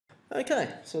Okay,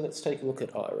 so let's take a look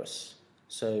at Iris.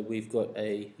 So we've got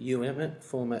a UM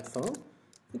format file.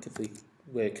 I think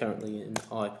we're currently in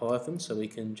IPython, so we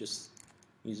can just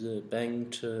use a bang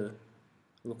to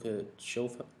look at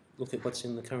what's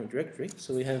in the current directory.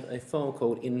 So we have a file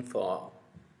called infile.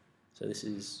 So this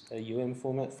is a UM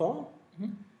format file.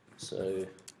 Mm-hmm. So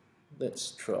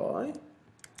let's try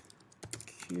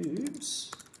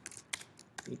cubes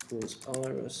equals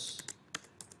iris.load.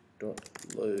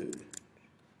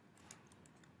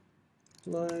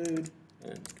 Load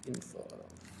and infile.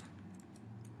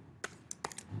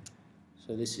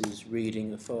 So this is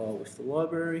reading a file with the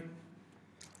library,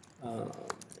 and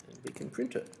we can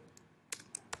print it.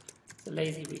 It's a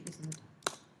lazy read, isn't it?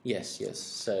 Yes, yes.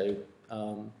 So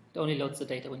it only loads the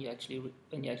data when you actually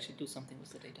do something with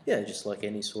the data. Yeah, just like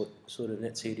any sort of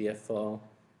NetCDF file.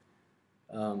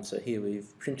 So here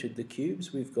we've printed the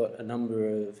cubes. We've got a number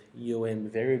of UM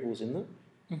variables in them.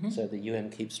 Mm-hmm. So the UM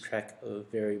keeps track of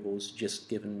variables just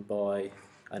given by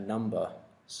a number.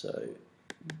 So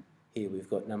here we've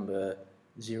got number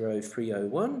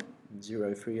 0301,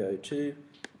 0302,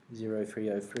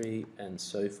 0303, and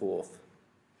so forth.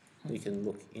 We can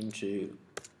look into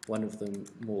one of them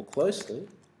more closely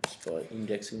just by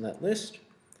indexing that list.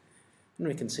 And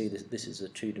we can see this is a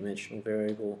two-dimensional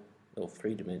variable, or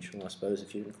three-dimensional I suppose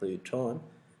if you include time.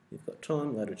 You've got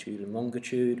time, latitude and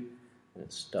longitude, and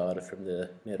it's data from the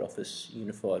Met Office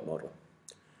Unified Model.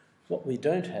 What we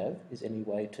don't have is any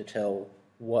way to tell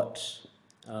what's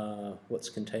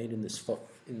contained in this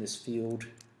field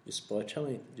just by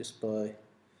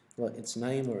like its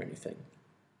name or anything.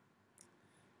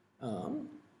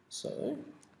 So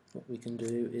what we can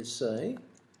do is say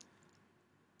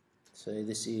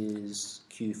this is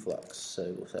qflux.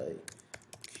 So we'll say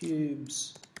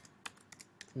cubes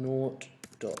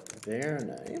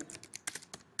naught.varname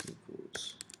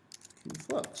equals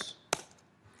qflux.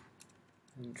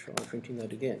 And try printing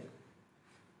that again.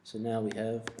 So now we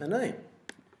have a name,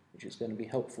 which is going to be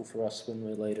helpful for us when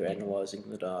we're later analysing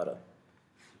the data.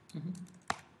 Mm-hmm.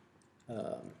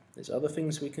 There's other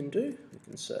things we can do. We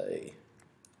can say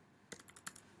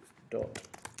dot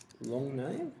long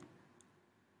name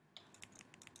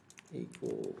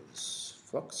equals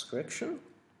flux correction.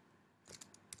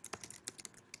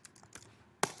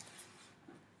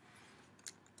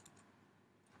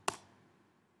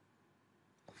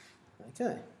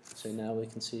 Okay, so now we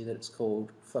can see that it's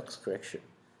called flux correction.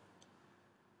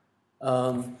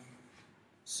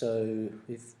 So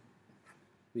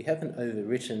we haven't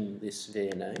overwritten this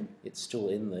var name, it's still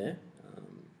in there.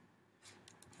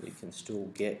 We can still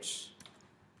get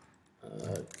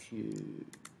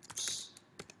cubes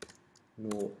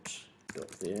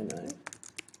naught.varname,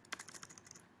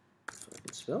 if I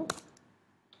can spell.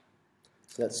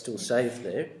 So that's still saved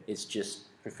there, it's just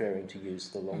preferring to use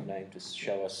the long name to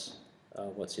show us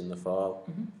what's in the file.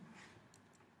 Mm-hmm.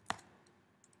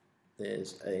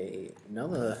 There's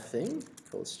another thing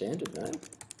called standard name.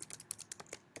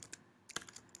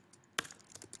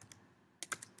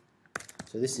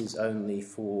 So this is only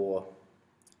for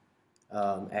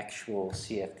actual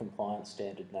CF compliant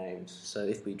standard names. So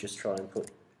if we just try and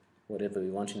put whatever we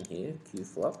want in here,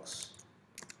 qflux,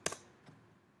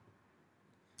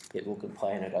 it will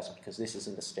complain at us because this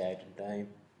isn't a standard name.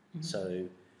 Mm-hmm. So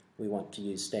we want to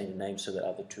use standard names so that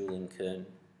other tooling can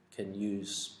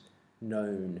use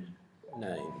known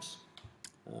names.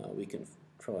 We can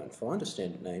try and find a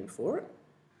standard name for it.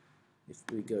 If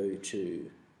we go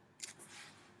to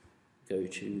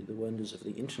the wonders of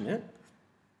the internet,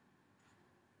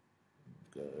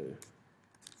 go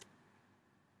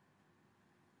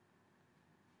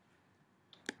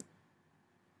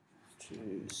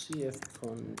to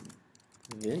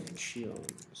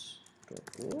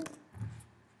cfconventions.org.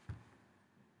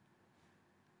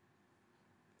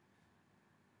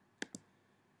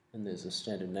 And there's a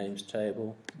standard names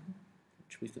table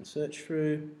which we can search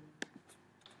through.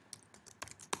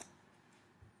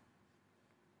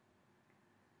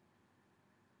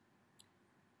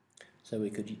 So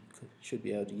we should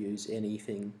be able to use any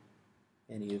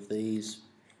of these.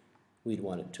 We'd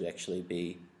want it to actually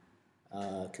be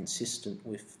consistent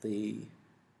with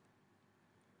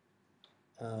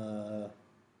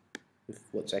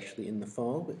what's actually in the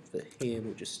file. But for here,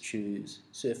 we'll just choose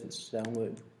surface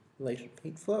downward latent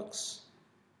heat flux,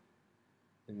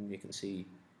 and you can see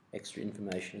extra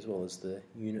information as well as the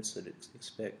units that it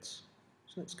expects.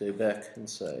 So let's go back and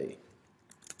say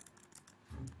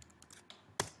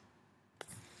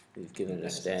we've given it a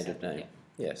standard name.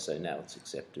 Yeah, so now it's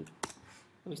accepted.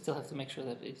 We still have to make sure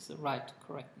that it's the right,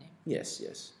 correct name. Yes,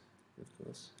 yes, of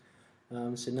course.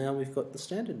 So now we've got the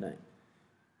standard name.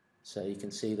 So you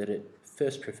can see that it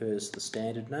first prefers the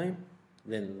standard name,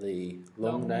 then the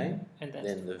long name, and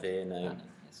then the var name.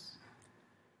 Yes.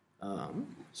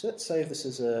 So let's save this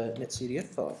as a NetCDF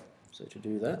file. So to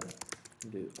do that,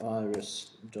 we'll do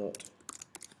iris.save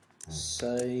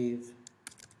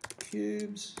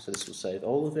cubes. So this will save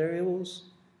all the variables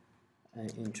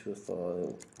into a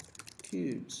file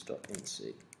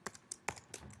cubes.nc.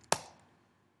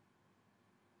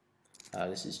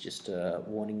 This is just a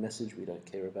warning message, we don't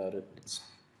care about it, it's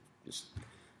just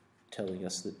telling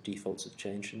us that defaults have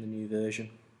changed in the new version.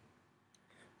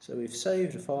 So we've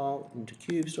saved a file into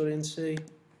cubes.nc,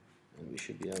 and we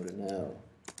should be able to now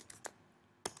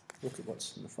look at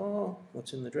what's in the file,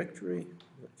 what's in the directory,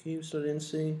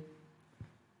 cubes.nc,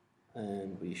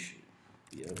 and we should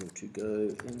be able to go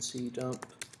ncdump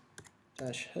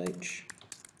 -h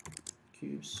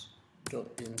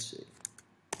cubes.nc.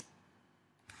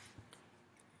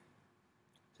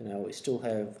 So now we still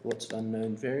have lots of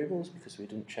unknown variables because we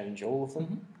didn't change all of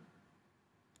them.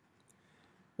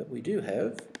 But we do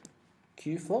have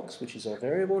qflox, which is our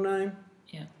variable name.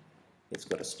 Yeah. It's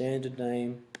got a standard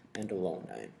name and a long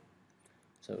name.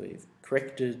 So we've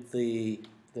corrected the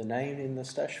name in the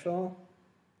stash file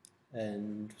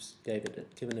and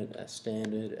given it a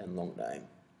standard and long name.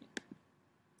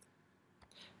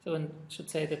 So one should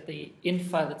say that the int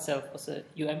file itself was a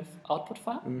output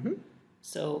file.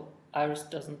 So Iris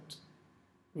doesn't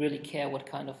really care what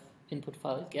kind of input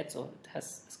file it gets, or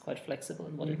it's quite flexible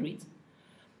in what it reads.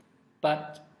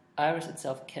 But Iris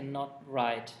itself cannot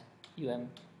write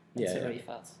ancillary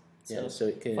files. So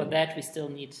it can, for that we still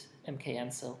need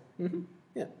mkancel.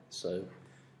 Yeah, so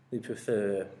we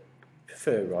prefer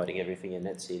writing everything in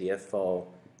NetCDF file.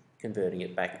 Converting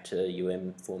it back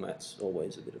to format's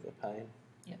always a bit of a pain,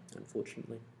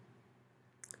 unfortunately.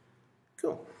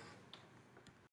 Cool.